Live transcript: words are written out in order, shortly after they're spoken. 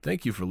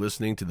Thank you for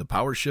listening to the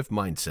Power Shift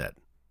Mindset.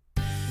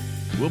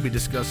 We'll be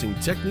discussing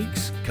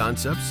techniques,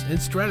 concepts,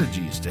 and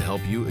strategies to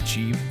help you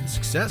achieve the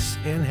success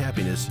and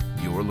happiness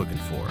you're looking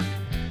for.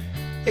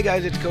 Hey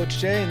guys, it's Coach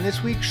Jay, and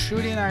this week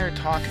Shruti and I are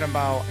talking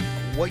about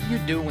what you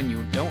do when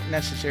you don't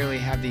necessarily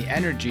have the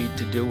energy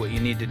to do what you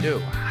need to do.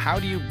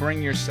 How do you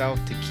bring yourself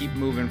to keep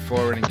moving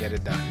forward and get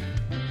it done?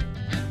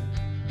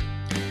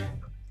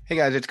 Hey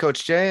guys, it's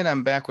Coach Jay, and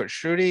I'm back with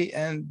Shruti,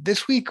 and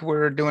this week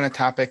we're doing a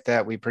topic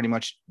that we pretty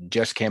much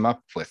just came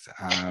up with.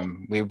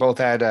 We both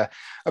had a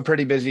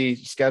pretty busy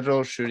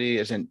schedule. Shruti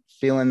isn't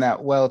feeling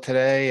that well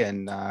today,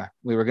 and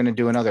we were going to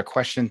do another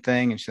question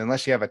thing, and she said,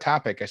 unless you have a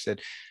topic, I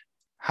said,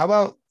 how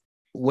about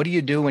what do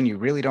you do when you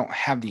really don't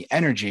have the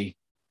energy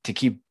to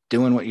keep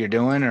doing what you're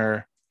doing,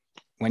 or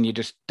when you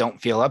just don't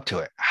feel up to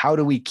it? How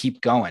do we keep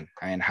going?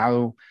 And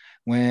how,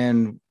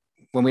 when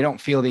we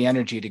don't feel the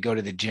energy to go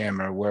to the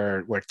gym, or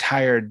we're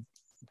tired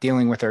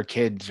dealing with our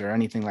kids or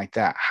anything like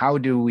that, how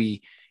do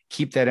we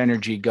keep that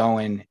energy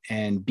going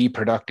and be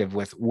productive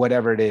with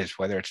whatever it is,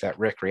 whether it's that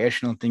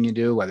recreational thing you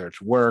do, whether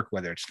it's work,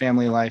 whether it's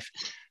family life?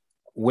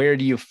 Where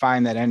do you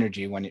find that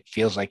energy when it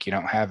feels like you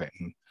don't have it?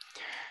 And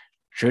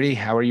Shruti,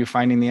 how are you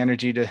finding the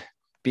energy to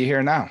be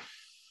here now?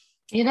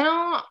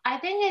 I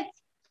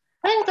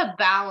think the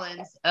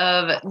balance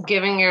of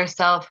giving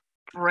yourself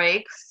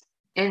breaks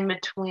in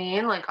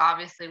between. Like,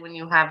 obviously when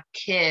you have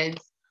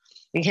kids,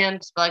 you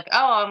can't just be like,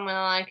 oh, I'm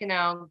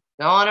gonna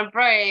go on a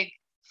break.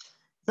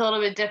 It's a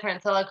little bit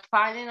different. So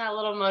finding that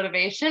little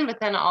motivation, but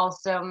then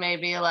also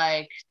maybe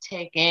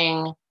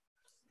taking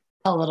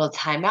a little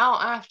time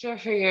out after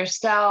for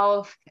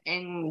yourself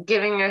and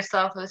giving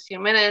yourself those few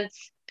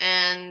minutes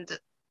and,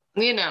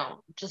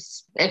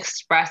 just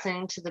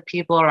expressing to the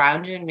people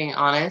around you and being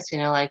honest,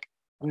 I'm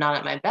not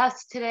at my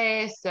best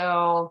today,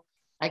 so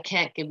I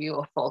can't give you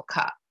a full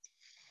cup.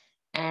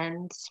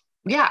 And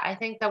yeah, I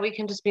think that we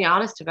can just be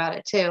honest about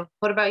it too.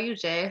 What about you,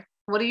 Jay?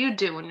 What do you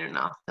do when you're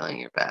not feeling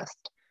your best?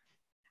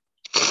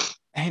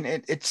 And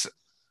it's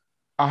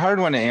a hard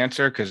one to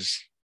answer because,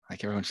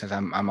 like everyone says,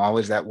 I'm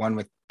always that one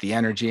with the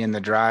energy and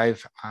the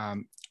drive.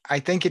 I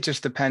think it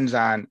just depends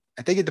on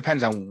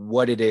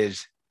what it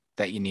is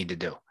that you need to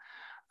do.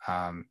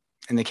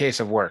 In the case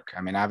of work,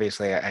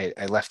 obviously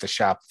I left the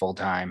shop full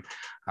time,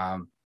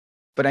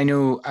 but I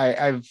knew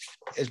I've,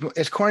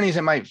 as corny as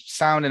it might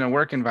sound in a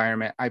work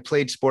environment, I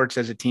played sports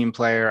as a team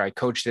player. I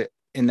coached it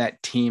in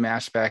that team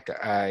aspect.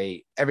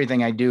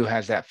 Everything I do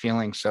has that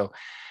feeling. So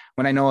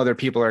when I know other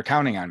people are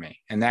counting on me,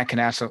 and that can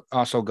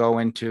also go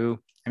into,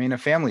 a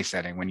family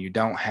setting, when you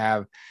don't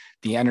have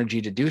the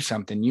energy to do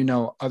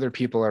something, other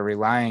people are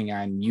relying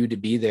on you to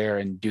be there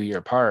and do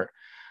your part.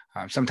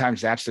 Sometimes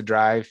that's the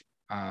drive.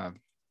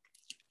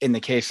 In the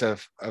case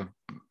of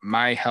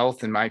my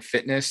health and my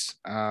fitness,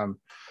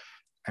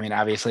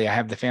 obviously I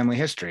have the family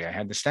history. I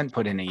had the stent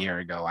put in a year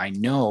ago. I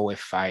know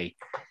if I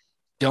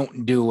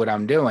don't do what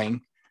I'm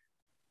doing,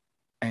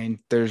 and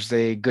there's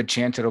a good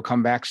chance it'll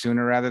come back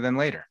sooner rather than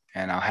later,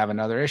 and I'll have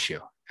another issue.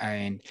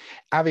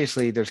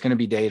 Obviously there's going to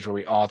be days where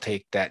we all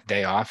take that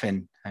day off.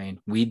 And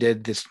we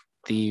did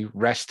the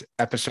rest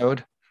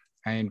episode.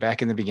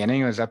 Back in the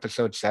beginning, it was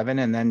episode 7.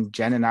 And then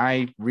Jen and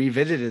I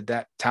revisited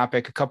that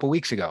topic a couple of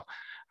weeks ago,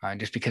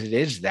 just because it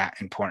is that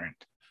important.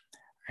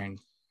 And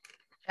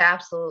it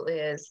absolutely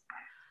is.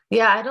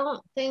 Yeah, I don't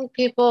think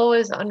people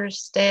always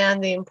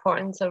understand the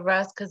importance of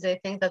rest because they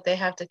think that they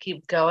have to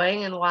keep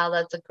going. And while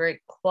that's a great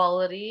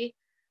quality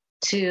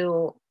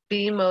to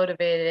be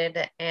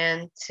motivated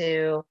and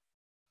to,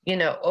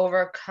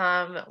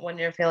 overcome when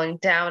you're feeling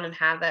down and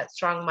have that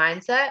strong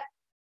mindset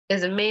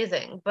is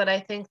amazing. But I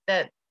think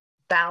that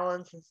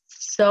balance is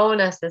so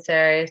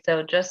necessary.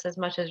 So just as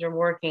much as you're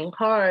working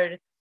hard,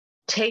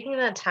 taking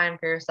that time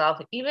for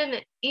yourself,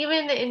 even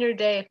in your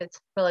day, if it's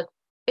for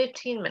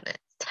 15 minutes,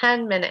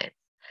 10 minutes,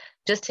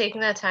 just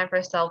taking that time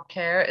for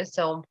self-care is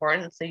so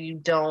important. So you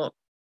don't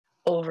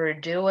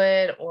overdo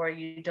it, or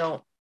you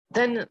don't,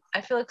 then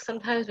I feel like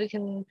sometimes we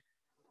can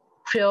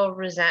feel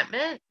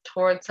resentment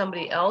towards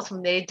somebody else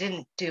when they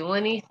didn't do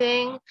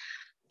anything.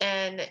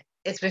 And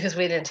it's because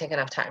we didn't take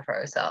enough time for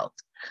ourselves.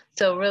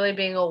 So really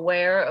being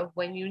aware of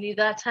when you need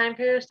that time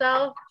for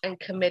yourself and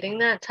committing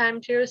that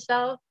time to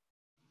yourself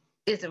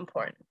is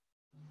important.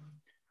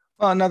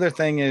 Well, another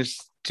thing is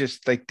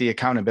just the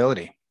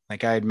accountability.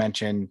 Like I had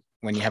mentioned,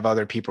 when you have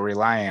other people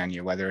relying on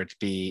you, whether it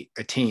be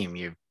a team,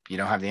 you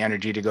don't have the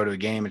energy to go to a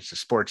game, it's a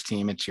sports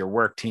team, it's your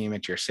work team,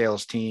 it's your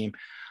sales team,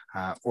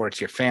 or it's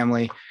your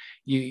family.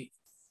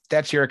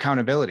 That's your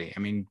accountability.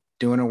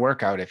 Doing a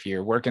workout, if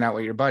you're working out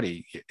with your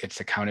buddy, it's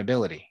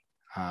accountability.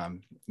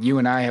 You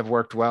and I have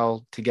worked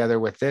well together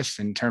with this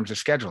in terms of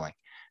scheduling.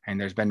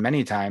 And there's been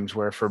many times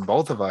where for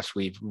both of us,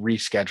 we've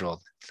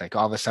rescheduled. It's like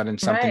all of a sudden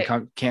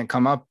something can't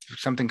come up.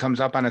 Something comes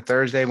up on a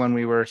Thursday when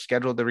we were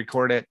scheduled to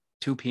record at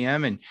 2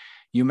 p.m. And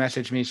you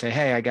message me, say,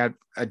 hey, I got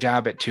a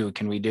job at 2.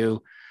 Can we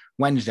do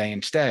Wednesday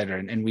instead?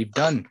 And we've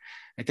done,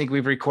 I think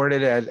we've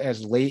recorded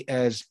as late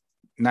as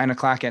 9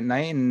 o'clock at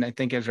night. And I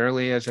think as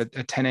early as a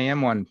 10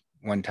 a.m.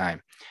 one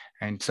time.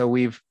 And so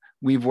we've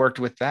we've worked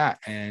with that.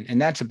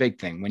 And that's a big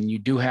thing. When you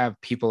do have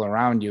people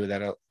around you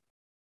that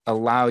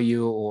allow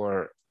you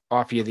or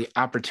offer you the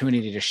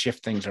opportunity to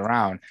shift things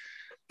around,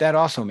 that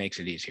also makes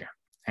it easier.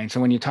 And so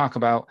when you talk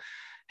about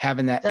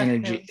having that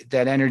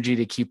energy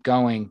to keep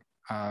going,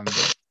 I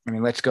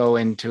mean, let's go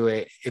into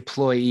a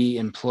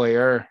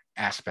employee-employer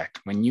aspect.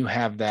 When you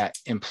have that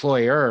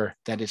employer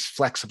that is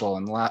flexible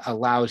and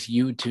allows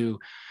you to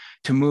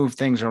move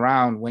things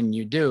around when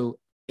you do,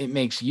 it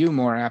makes you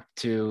more apt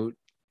to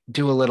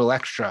do a little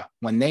extra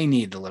when they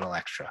need a little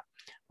extra,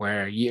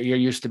 where you're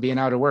used to being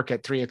out of work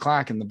at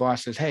 3:00 and the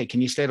boss says, hey,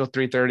 can you stay till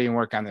 3:30 and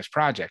work on this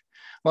project?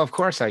 Well, of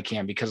course I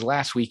can, because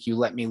last week you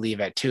let me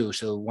leave at 2.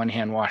 So one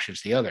hand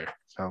washes the other.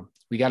 So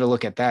we got to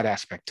look at that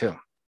aspect too.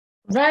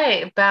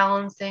 Right.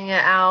 Balancing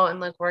it out and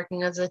like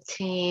working as a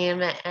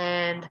team,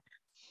 and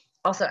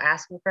also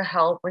asking for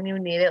help when you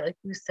need it. Like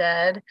you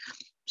said,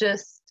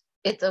 just,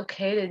 it's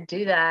okay to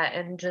do that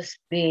and just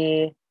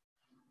be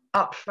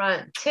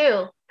upfront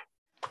too.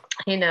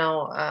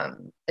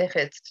 If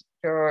it's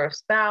your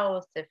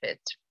spouse, if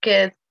it's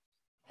kids,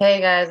 hey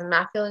guys, I'm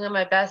not feeling at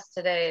my best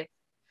today.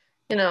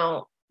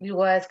 You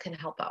guys can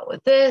help out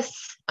with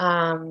this.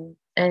 And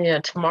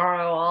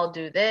tomorrow I'll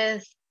do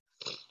this.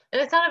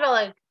 And it's not about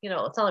like,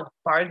 it's not like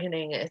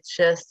bargaining. It's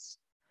just,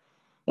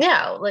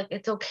 yeah, like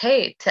it's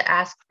okay to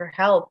ask for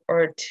help,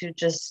 or to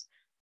just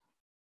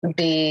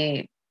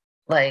be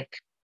like,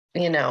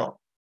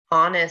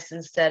 honest,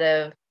 instead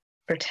of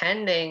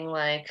pretending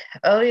like,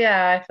 oh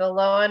yeah, I feel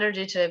low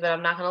energy today, but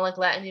I'm not going to like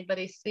let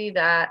anybody see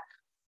that.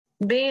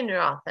 Being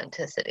your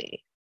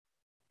authenticity.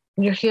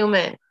 You're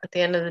human at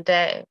the end of the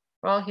day.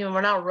 We're all human.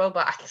 We're not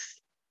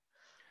robots.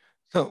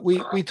 So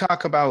we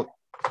talk about,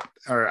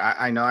 or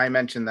I know I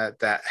mentioned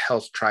that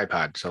health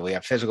tripod. So we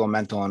have physical,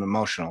 mental, and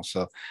emotional.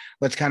 So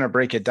let's kind of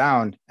break it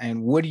down.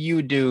 And what do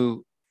you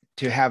do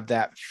to have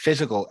that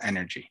physical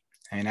energy?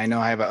 And I know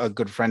I have a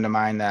good friend of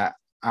mine that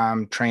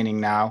I'm training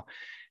now,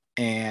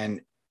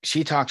 and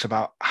she talks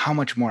about how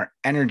much more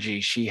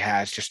energy she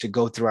has just to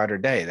go throughout her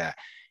day. That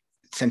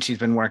since she's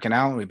been working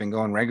out, we've been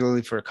going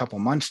regularly for a couple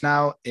months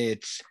now,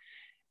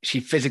 she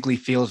physically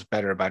feels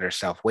better about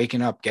herself,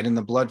 waking up, getting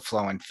the blood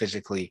flowing,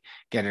 physically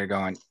get her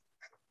going.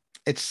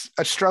 It's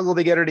a struggle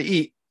to get her to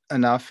eat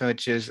enough,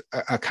 which is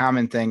a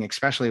common thing,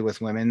 especially with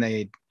women.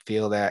 They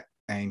feel that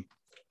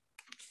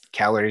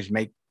calories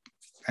make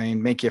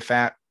you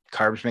fat,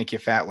 carbs make you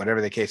fat,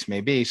 whatever the case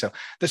may be. So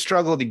the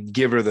struggle to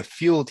give her the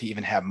fuel to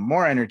even have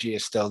more energy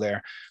is still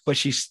there, but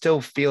she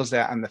still feels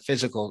that on the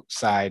physical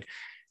side,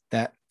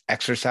 that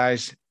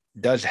exercise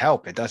does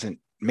help. It doesn't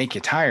make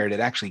you tired. It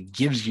actually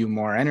gives you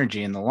more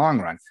energy in the long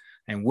run.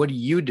 And what do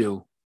you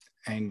do?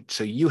 And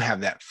so you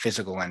have that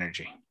physical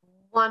energy.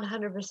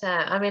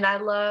 100%. I mean, I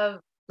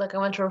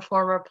went to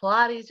reformer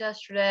Pilates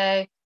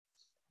yesterday.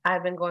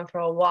 I've been going for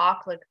a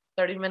walk, like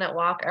 30-minute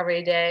walk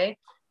every day.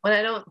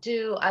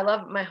 I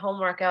love my home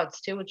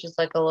workouts too, which is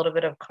like a little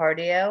bit of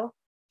cardio.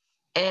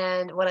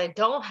 And when I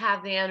don't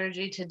have the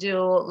energy to do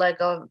like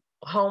a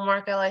home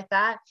workout like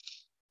that,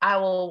 I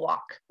will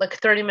walk, like a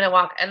 30-minute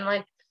walk. And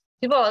like,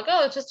 people are like,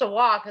 oh, it's just a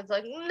walk. It's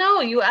like,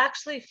 no, you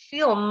actually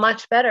feel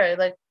much better.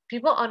 Like,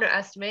 people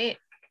underestimate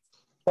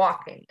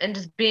walking and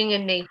just being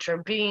in nature,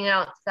 being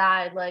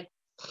outside. Like,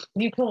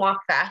 you can walk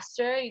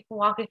faster, you can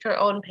walk at your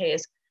own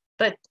pace,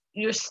 but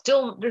there's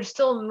still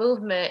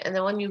movement. And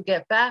then when you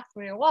get back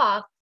from your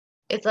walk,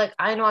 it's like,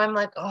 I know, I'm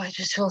like, oh, I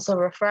just feel so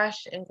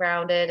refreshed and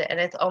grounded. And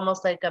it's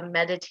almost like a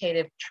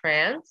meditative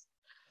trance,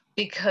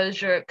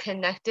 because you're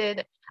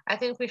connected. I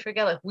think we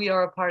forget, like, we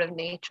are a part of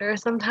nature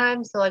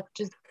sometimes. So like,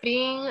 just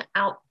being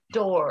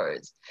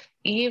outdoors,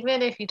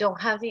 even if you don't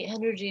have the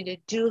energy to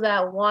do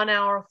that 1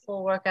 hour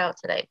full workout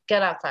today,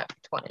 get outside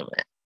for 20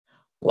 minutes,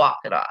 walk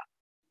it off.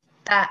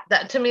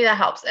 That to me, that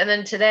helps. And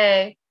then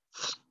today,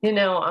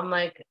 I'm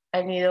like,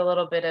 I need a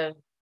little bit of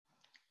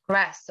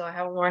rest. So I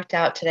haven't worked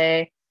out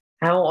today.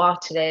 I haven't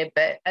walked today,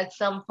 but at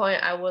some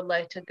point I would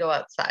like to go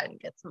outside and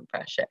get some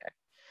fresh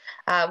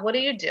air. What do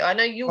you do? I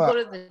know you go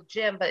to the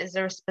gym, but is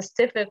there a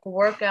specific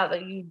workout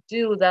that you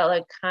do that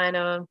like kind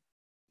of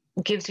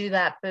gives you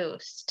that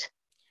boost?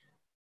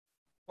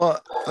 Well,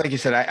 like you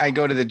said, I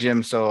go to the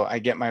gym, so I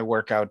get my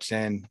workouts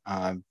in.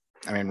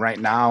 Right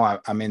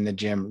now I'm in the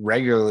gym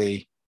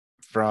regularly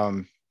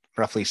from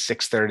roughly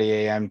 6:30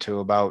 a.m. to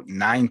about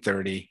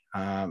 9:30.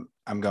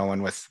 I'm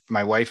going with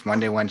my wife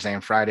Monday, Wednesday,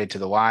 and Friday to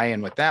the Y.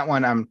 And with that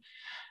one,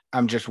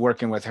 I'm just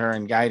working with her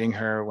and guiding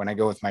her. When I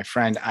go with my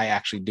friend, I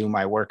actually do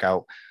my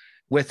workout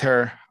with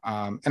her.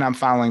 And I'm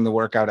following the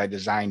workout I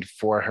designed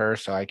for her,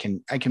 so I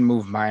can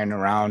move mine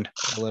around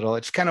a little.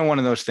 It's kind of one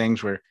of those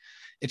things where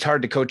it's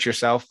hard to coach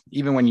yourself.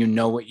 Even when you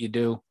know what you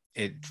do,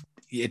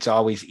 it's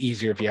always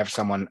easier if you have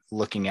someone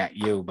looking at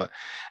you. But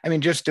I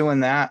mean, just doing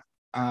that,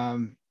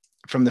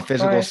 from the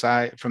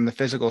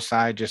physical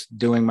side, just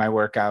doing my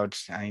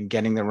workouts and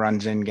getting the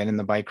runs in, getting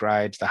the bike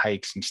rides, the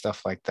hikes and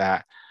stuff like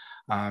that.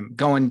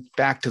 Going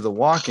back to the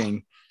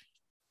walking,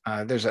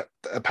 there's a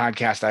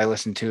podcast I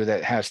listen to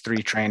that has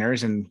 3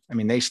 trainers. And I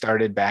mean, they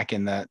started back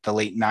in the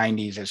late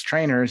 90s as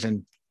trainers,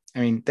 and I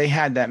mean, they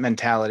had that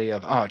mentality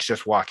of, oh, it's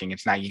just walking.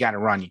 It's not, you got to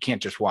run. You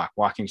can't just walk.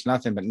 Walking's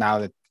nothing. But now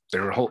that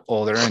they're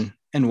older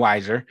and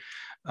wiser,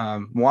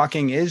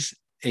 walking is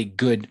a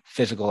good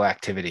physical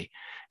activity.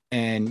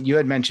 And you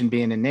had mentioned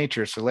being in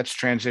nature. So let's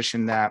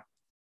transition that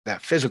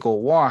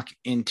physical walk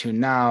into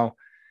now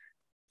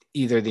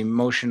either the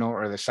emotional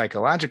or the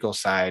psychological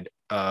side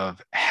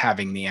of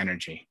having the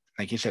energy.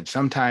 Like you said,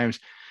 sometimes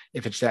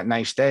if it's that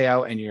nice day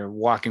out and you're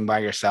walking by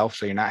yourself,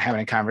 so you're not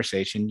having a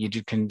conversation, you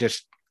can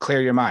just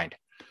clear your mind.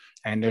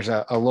 And there's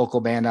a local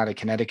band out of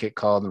Connecticut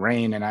called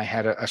Rain. And I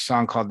had a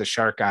song called The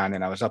Shark on,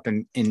 and I was up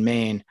in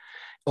Maine,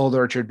 Old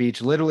Orchard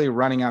Beach, literally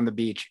running on the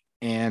beach.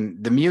 And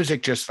the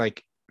music just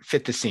like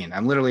fit the scene.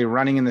 I'm literally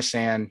running in the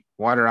sand,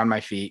 water on my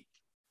feet,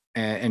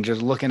 and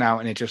just looking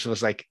out. And it just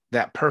was like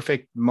that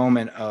perfect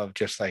moment of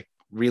just like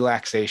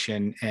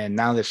relaxation. And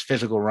now this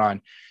physical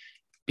run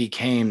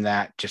became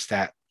that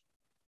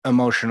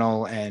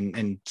emotional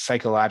and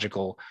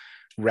psychological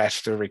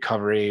rest or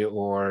recovery,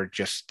 or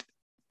just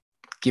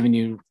giving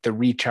you the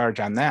recharge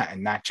on that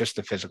and not just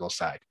the physical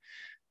side.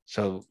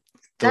 So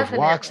those Definitely.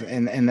 walks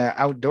and the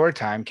outdoor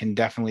time can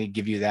definitely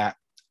give you that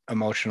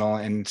emotional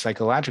and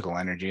psychological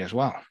energy as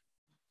well.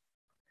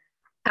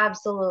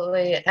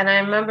 Absolutely. And I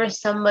remember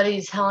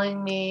somebody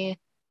telling me,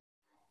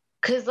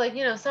 because, like,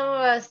 some of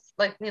us,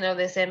 like,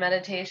 they say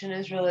meditation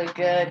is really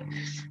good.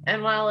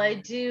 And while I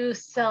do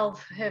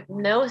self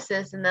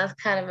hypnosis, and that's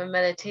kind of a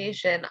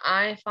meditation,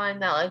 I find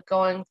that, like,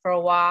 going for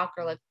a walk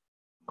or like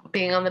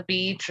being on the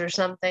beach or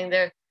something,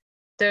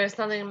 there's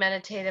something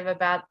meditative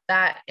about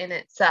that in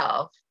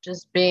itself,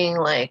 just being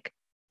like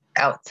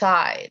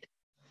outside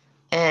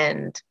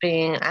and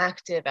being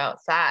active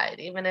outside,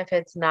 even if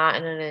it's not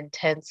in an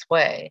intense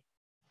way.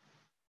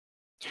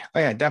 Oh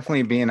yeah,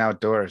 definitely being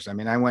outdoors. I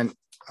mean, I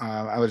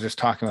was just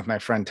talking with my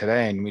friend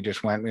today, and we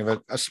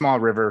have a small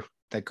river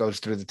that goes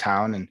through the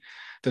town, and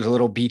there's a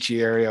little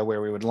beachy area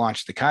where we would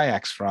launch the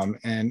kayaks from.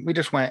 And we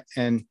just went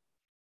and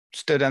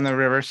stood on the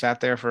river,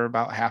 sat there for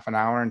about half an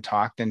hour and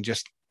talked, and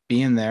just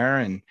being there.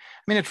 And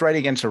I mean, it's right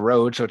against a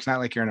road, so it's not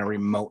like you're in a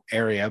remote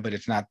area, but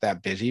it's not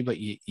that busy, but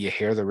you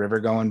hear the river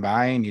going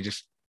by, and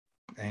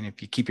and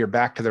if you keep your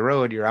back to the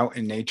road, you're out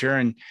in nature,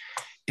 and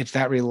it's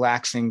that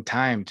relaxing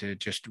time to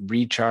just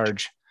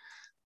recharge.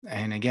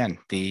 And again,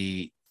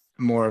 the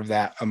more of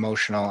that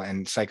emotional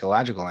and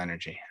psychological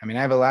energy. I mean,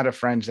 I have a lot of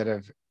friends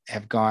that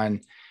have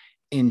gone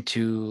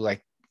into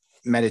like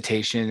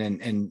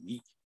meditation, and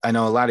I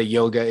know a lot of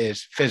yoga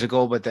is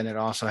physical, but then it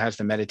also has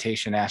the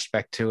meditation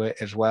aspect to it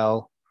as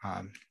well.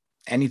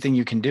 Anything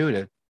you can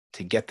do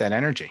to get that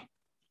energy.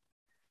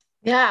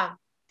 Yeah.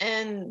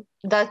 And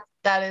that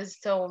is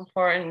so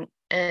important.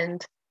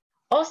 And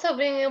also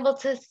being able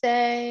to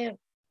say,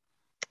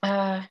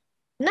 not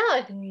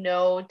like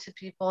no to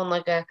people in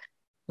like a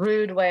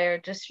rude way or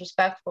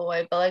disrespectful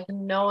way, but like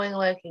knowing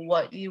like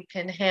what you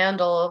can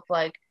handle if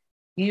like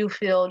you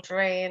feel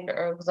drained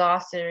or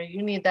exhausted or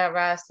you need that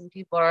rest, and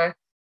people are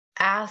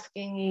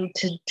asking you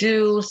to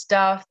do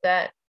stuff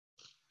that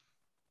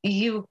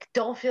you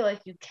don't feel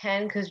like you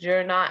can because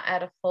you're not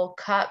at a full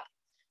cup.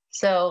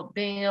 So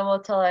being able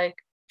to like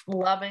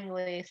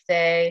lovingly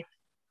say,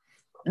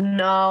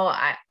 no,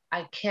 I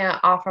can't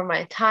offer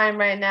my time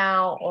right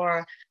now,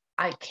 or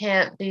I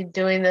can't be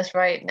doing this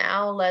right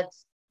now.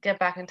 Let's get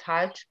back in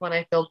touch when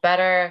I feel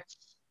better.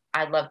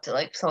 I'd love to,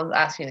 like, someone's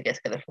asking you to get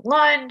together for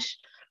lunch,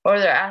 or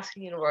they're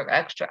asking you to work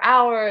extra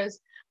hours,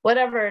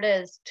 whatever it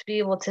is, to be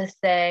able to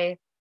say,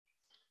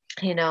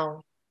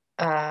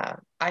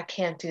 I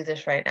can't do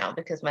this right now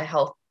because my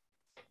health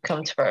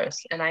comes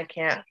first, and I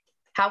can't.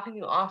 How can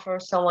you offer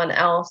someone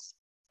else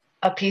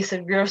a piece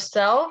of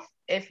yourself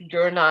if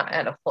you're not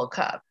at a full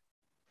cup?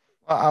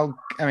 Well,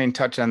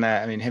 touch on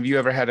that. I mean, have you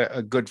ever had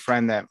a good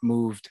friend that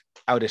moved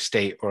out of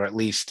state, or at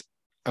least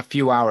a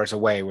few hours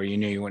away, where you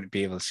knew you wouldn't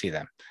be able to see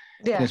them?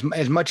 Yeah.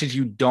 As much as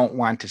you don't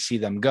want to see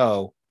them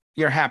go,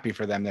 you're happy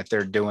for them that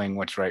they're doing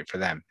what's right for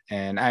them.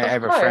 And I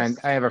have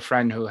a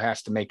friend who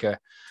has to make a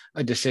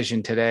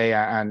decision today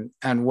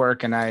on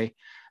work. And I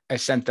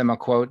sent them a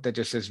quote that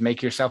just says,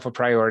 make yourself a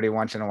priority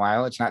once in a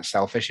while. It's not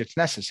selfish, it's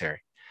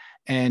necessary.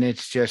 And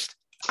it's just,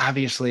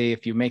 obviously,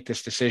 if you make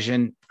this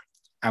decision,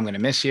 I'm going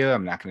to miss you.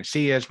 I'm not going to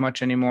see you as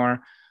much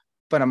anymore,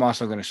 but I'm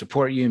also going to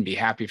support you and be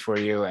happy for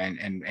you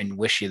and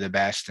wish you the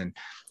best.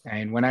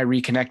 And when I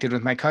reconnected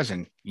with my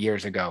cousin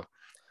years ago,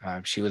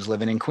 she was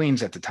living in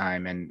Queens at the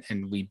time,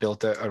 and we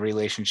built a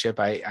relationship.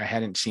 I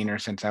hadn't seen her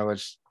since I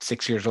was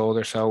 6 years old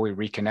or so. We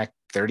reconnect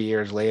 30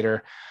 years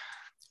later.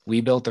 We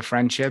built a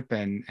friendship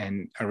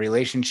and a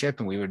relationship,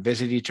 and we would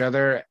visit each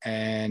other.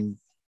 And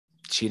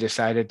she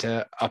decided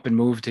to up and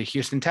move to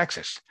Houston,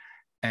 Texas.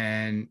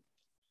 And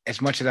as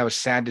much as I was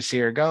sad to see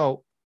her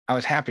go, I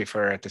was happy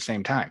for her at the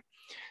same time.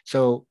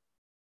 So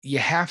you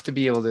have to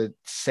be able to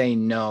say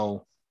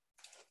no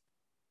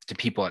to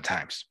people at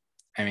times.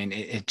 I mean,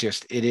 it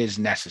is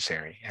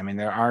necessary. I mean,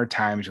 there are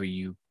times where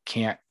you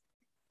can't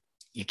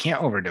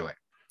overdo it.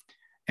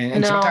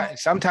 And No.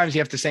 sometimes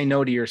you have to say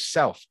no to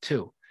yourself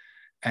too.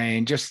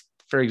 And just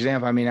for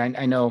example, I mean,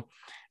 I know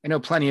I know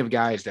plenty of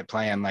guys that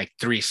play on like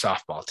 3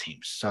 softball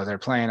teams. So they're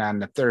playing on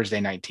the Thursday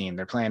night team.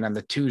 They're playing on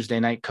the Tuesday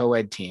night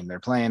co-ed team. They're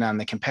playing on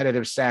the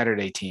competitive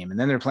Saturday team. And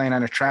then they're playing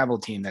on a travel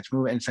team that's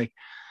moving. It's like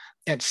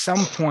at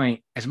some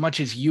point, as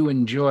much as you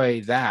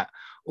enjoy that,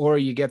 or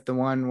you get the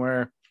one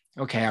where,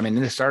 okay, I'm in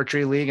this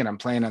archery league and I'm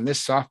playing on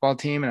this softball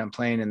team and I'm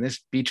playing in this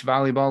beach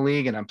volleyball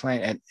league and I'm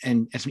playing.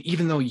 And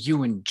even though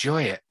you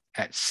enjoy it,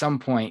 at some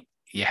point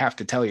you have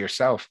to tell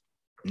yourself,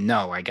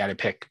 no, I got to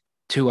pick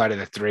 2 out of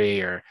the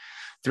 3 or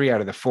 3 out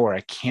of the 4.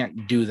 I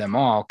can't do them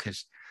all,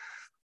 because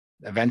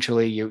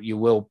eventually you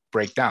will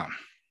break down.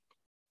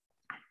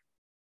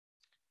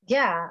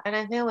 Yeah. And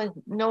I feel like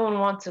no one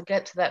wants to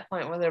get to that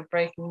point where they're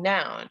breaking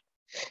down,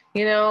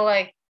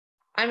 like,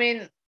 I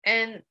mean,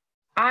 and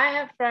I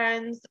have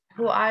friends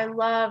who I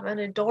love and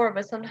adore,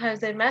 but sometimes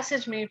they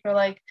message me for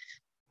like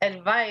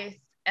advice,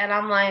 and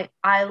I'm like,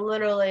 I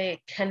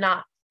literally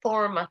cannot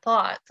form a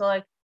thought. So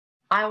like,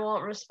 I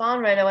won't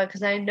respond right away,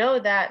 because I know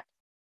that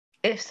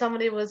if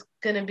somebody was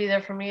going to be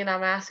there for me and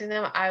I'm asking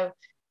them,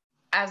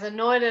 as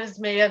annoyed as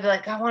maybe I'd be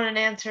like, I want an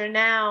answer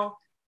now,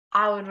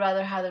 I would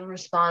rather have them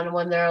respond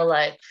when they're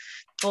like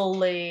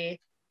fully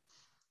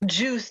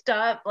juiced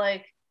up,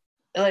 like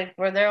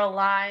where they're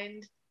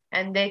aligned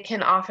and they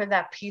can offer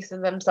that piece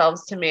of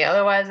themselves to me.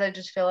 Otherwise, I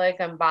just feel like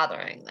I'm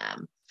bothering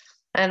them.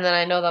 And then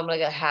I know that I'm going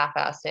to get a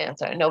half-assed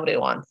answer. Nobody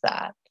wants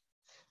that.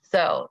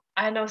 So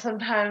I know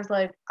sometimes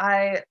like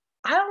I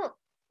don't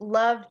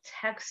love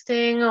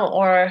texting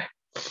or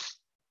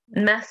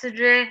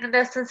messaging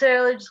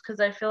necessarily, just because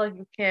I feel like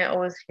you can't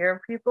always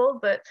hear people,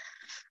 but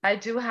I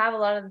do have a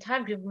lot of the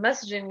time people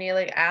messaging me,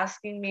 like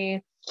asking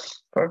me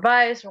for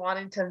advice or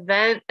wanting to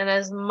vent. And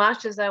as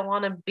much as I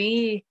want to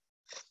be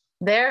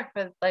there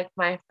for like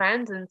my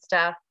friends and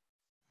stuff,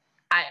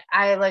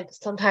 I like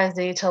sometimes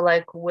need to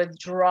like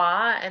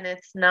withdraw, and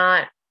it's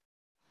not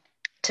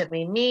to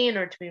be mean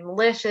or to be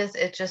malicious.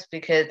 It's just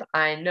because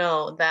I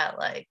know that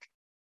like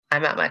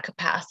I'm at my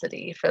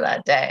capacity for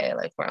that day,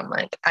 like where I'm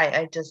like,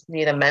 I just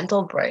need a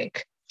mental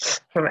break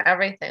from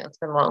everything. It's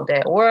been a long day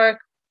at work,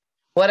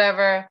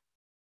 whatever.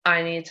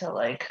 I need to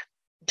like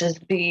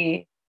just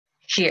be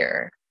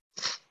here.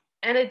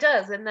 And it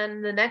does. And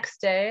then the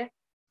next day,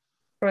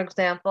 for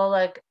example,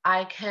 like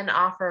I can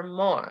offer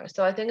more.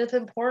 So I think it's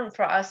important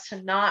for us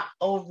to not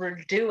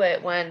overdo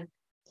it when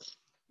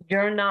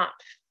you're not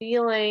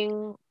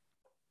feeling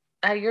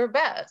at your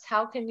best.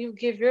 How can you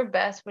give your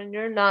best when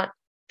you're not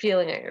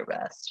feeling at your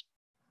best?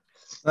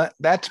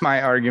 That's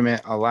my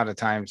argument a lot of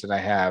times that I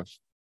have,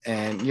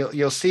 and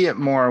you'll see it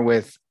more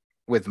with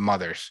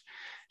mothers,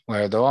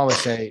 where they'll always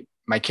say,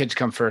 my kids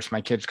come first,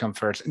 my kids come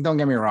first. And don't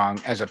get me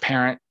wrong, as a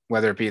parent,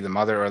 whether it be the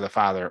mother or the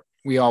father,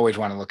 we always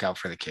want to look out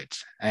for the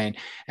kids. And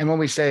when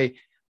we say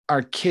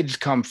our kids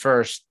come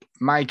first,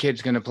 my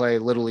kid's going to play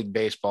Little League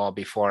baseball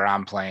before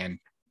I'm playing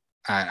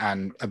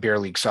on a beer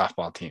league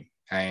softball team,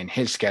 and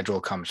his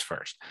schedule comes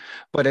first.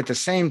 But at the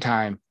same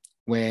time,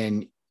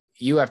 when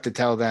you have to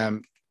tell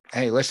them,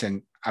 hey,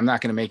 listen, I'm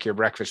not going to make your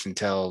breakfast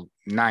until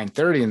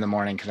 9:30 in the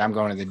morning because I'm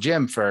going to the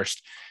gym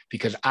first,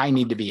 because I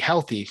need to be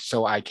healthy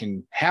so I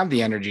can have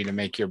the energy to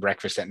make your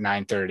breakfast at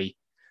 9:30.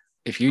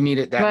 If you need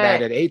it that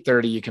bad at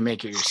 8:30, you can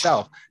make it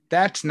yourself.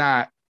 That's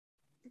not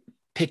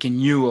picking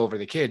you over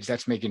the kids.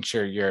 That's making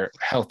sure you're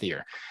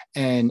healthier.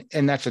 And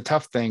that's a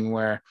tough thing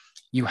where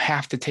you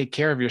have to take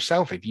care of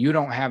yourself. If you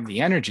don't have the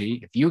energy,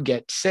 if you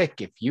get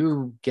sick, if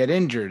you get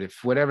injured,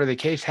 if whatever the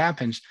case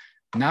happens,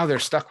 now they're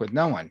stuck with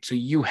no one. So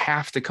you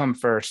have to come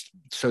first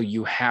so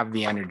you have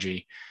the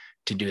energy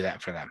to do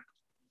that for them.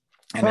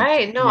 And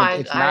right. No,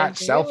 it's not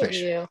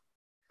selfish.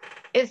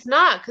 It's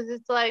not, because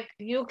it's like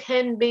you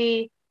can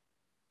be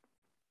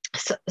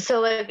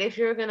so like if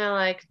you're gonna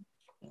like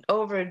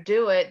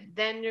overdo it,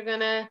 then you're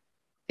gonna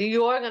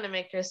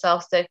make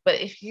yourself sick.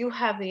 But if you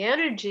have the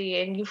energy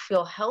and you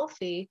feel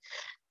healthy,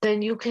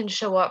 then you can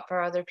show up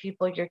for other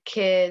people, your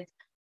kids,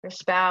 your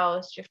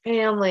spouse, your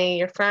family,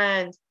 your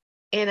friends,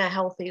 in a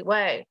healthy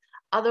way.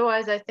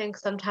 Otherwise, I think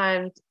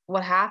sometimes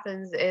what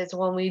happens is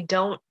when we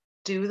don't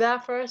do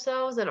that for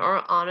ourselves and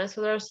aren't honest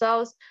with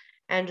ourselves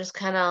and just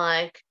kind of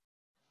like,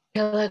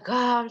 you're like,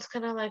 oh, I'm just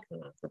gonna like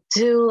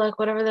do like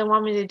whatever they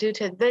want me to do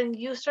to, then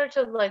you start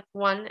to like,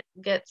 one,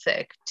 get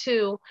sick,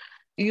 two,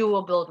 you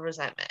will build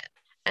resentment.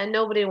 And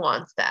nobody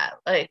wants that.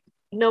 Like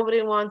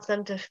nobody wants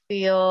them to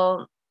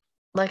feel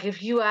like,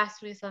 if you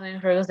ask me something,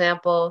 for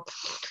example,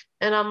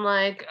 and I'm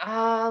like,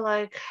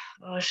 oh,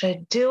 should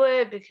I do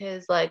it?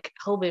 Because like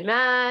he'll be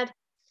mad.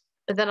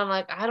 But then I'm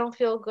like, I don't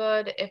feel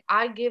good. If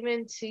I give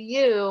in to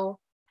you,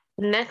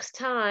 next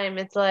time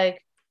it's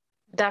like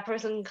that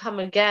person can come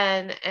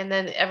again. And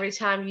then every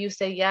time you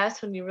say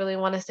yes when you really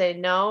want to say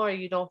no, or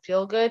you don't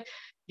feel good,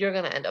 you're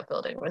going to end up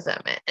building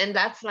resentment. And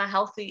that's not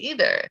healthy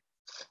either.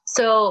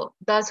 So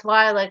that's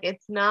why, like,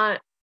 it's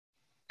not,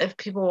 if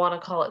people want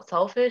to call it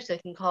selfish, they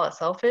can call it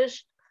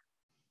selfish.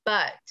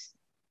 But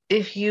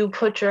if you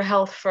put your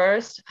health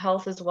first,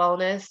 health is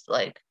wellness,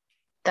 like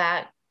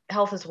that,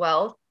 health is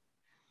wealth.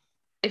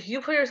 If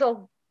you put yourself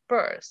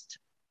first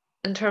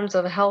in terms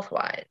of health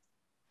wise,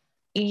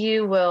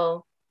 you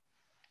will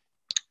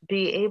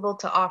be able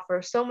to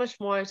offer so much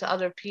more to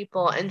other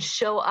people and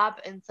show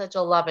up in such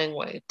a loving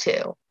way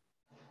too.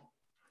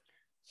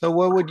 So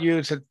what would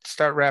you, to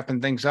start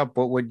wrapping things up,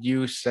 what would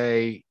you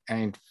say,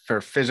 and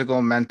for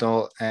physical,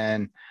 mental,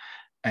 and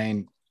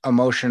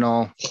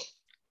emotional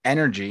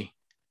energy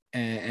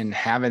and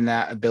having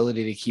that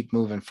ability to keep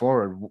moving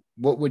forward,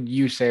 what would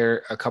you say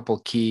are a couple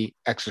key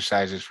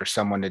exercises for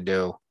someone to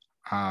do?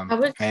 I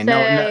would and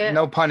say,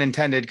 no pun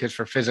intended, because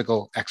for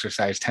physical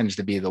exercise tends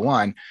to be the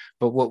one,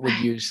 but what would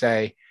you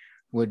say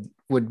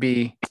would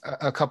be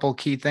a couple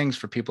key things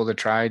for people to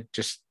try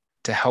just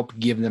to help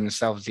give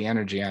themselves the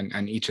energy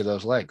on each of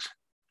those legs?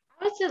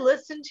 I would say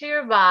listen to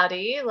your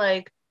body.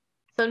 Like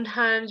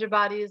sometimes your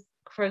body is,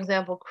 for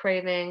example,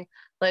 craving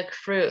like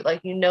fruit,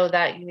 like you know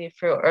that you need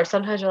fruit, or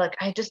sometimes you're like,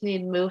 I just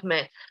need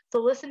movement. So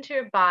listen to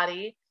your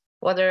body,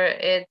 whether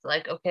it's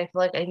like, okay, I feel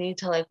like I need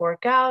to like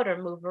work out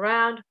or move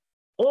around,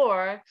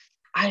 or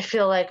I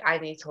feel like I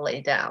need to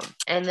lay down.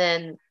 And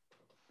then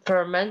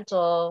for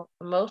mental,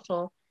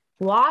 emotional,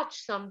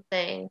 watch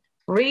something,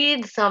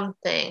 read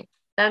something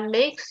that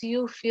makes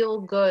you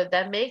feel good,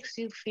 that makes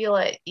you feel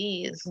at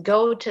ease.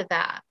 Go to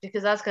that,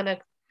 because that's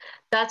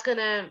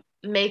gonna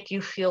make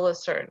you feel a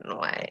certain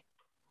way.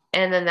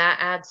 And then that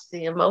adds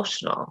the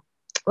emotional.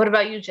 What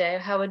about you, Jay?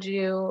 How would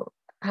you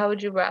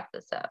wrap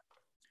this up?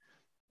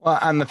 Well,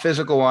 on the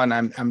physical one,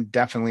 I'm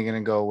definitely going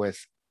to go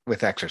with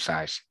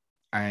exercise.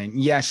 And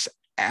yes,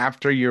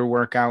 after your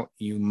workout,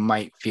 you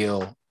might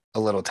feel a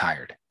little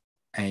tired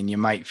and you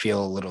might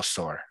feel a little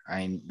sore. I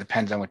mean,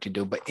 depends on what you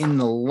do, but in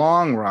the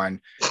long run,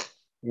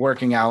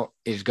 working out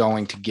is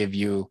going to give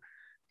you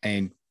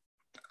a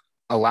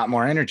lot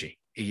more energy.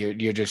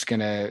 You're just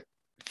going to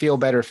feel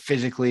better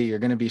physically. You're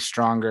going to be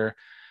stronger.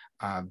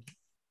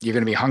 You're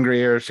going to be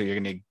hungrier. So you're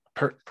going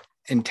to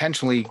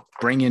intentionally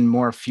bring in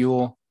more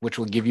fuel, which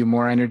will give you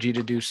more energy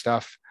to do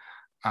stuff.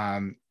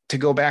 To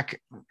go back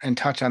and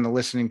touch on the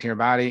listening to your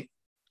body,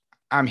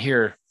 I'm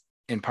here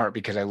in part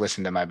because I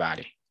listened to my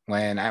body.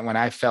 When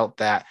I felt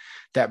that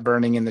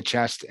burning in the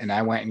chest and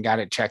I went and got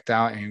it checked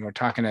out, and we're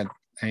talking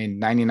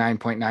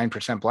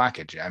 99.9%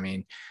 blockage. I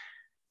mean,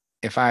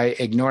 if I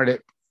ignored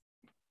it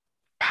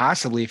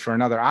possibly for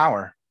another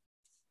hour,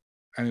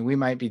 I mean, we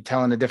might be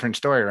telling a different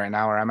story right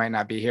now, or I might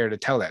not be here to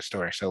tell that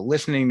story. So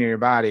listening to your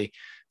body,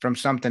 from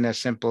something as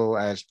simple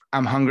as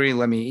I'm hungry,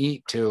 let me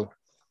eat, to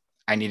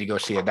I need to go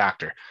see a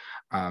doctor.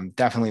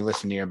 Definitely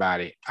listen to your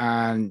body.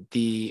 On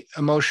the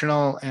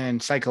emotional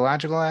and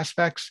psychological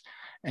aspects,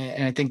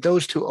 and I think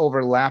those two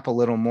overlap a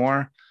little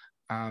more.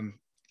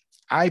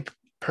 I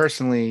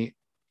personally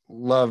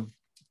love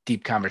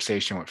deep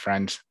conversation with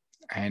friends,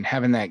 and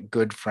having that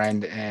good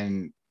friend,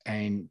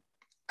 and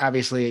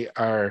obviously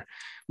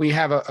we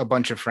have a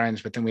bunch of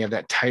friends, but then we have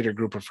that tighter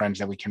group of friends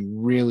that we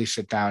can really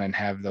sit down and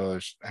have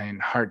those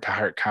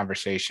heart-to-heart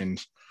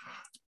conversations.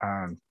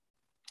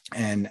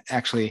 And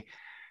actually,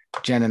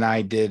 Jen and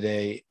I did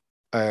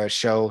a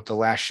show, the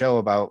last show,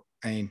 about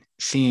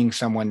seeing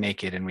someone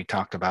naked, and we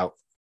talked about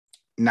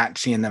not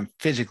seeing them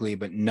physically,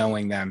 but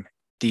knowing them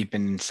deep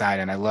inside.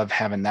 And I love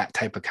having that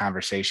type of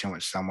conversation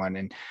with someone,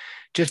 and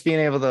just being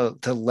able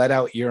to let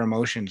out your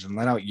emotions and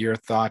let out your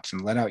thoughts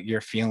and let out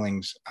your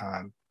feelings.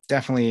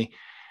 Definitely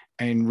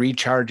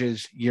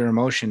recharges your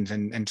emotions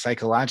and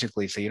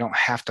psychologically, so you don't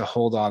have to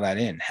hold all that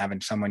in, having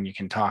someone you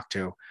can talk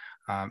to.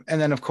 And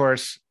then of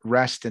course,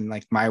 rest. And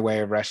like my way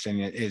of resting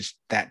is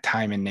that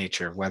time in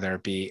nature, whether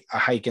it be a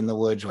hike in the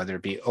woods, whether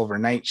it be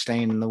overnight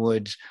staying in the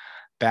woods,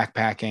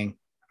 backpacking.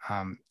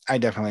 I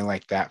definitely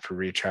like that for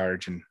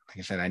recharge. And like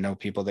I said, I know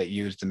people that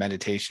use the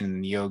meditation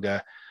and the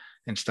yoga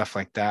and stuff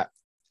like that.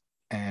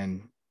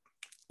 And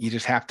you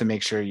just have to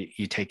make sure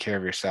you take care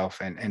of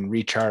yourself and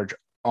recharge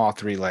all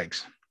three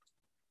legs.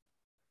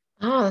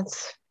 Oh,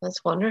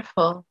 that's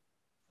wonderful.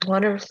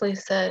 Wonderfully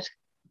said.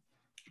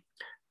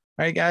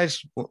 All right,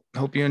 guys. Well,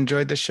 hope you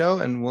enjoyed the show,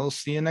 and we'll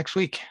see you next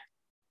week.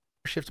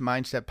 Shift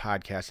Mindset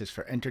Podcast is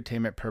for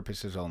entertainment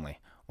purposes only.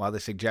 While the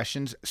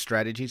suggestions,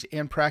 strategies,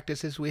 and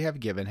practices we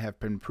have given have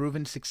been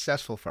proven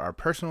successful for our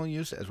personal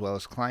use as well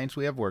as clients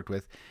we have worked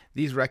with,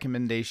 these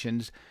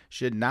recommendations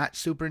should not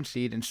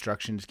supersede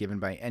instructions given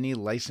by any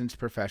licensed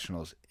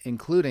professionals,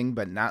 including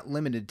but not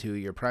limited to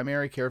your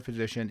primary care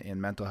physician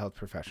and mental health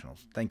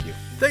professionals. Thank you.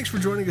 Thanks for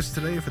joining us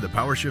today for the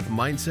PowerShift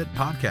Mindset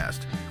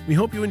Podcast. We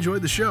hope you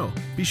enjoyed the show.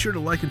 Be sure to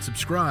like and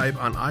subscribe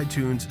on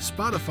iTunes,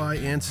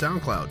 Spotify, and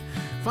SoundCloud.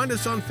 Find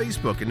us on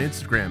Facebook and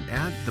Instagram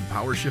at The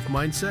PowerShift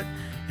Mindset,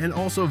 and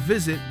also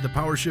visit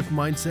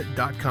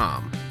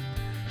thepowershiftmindset.com.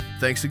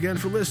 Thanks again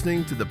for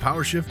listening to The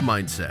PowerShift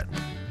Mindset.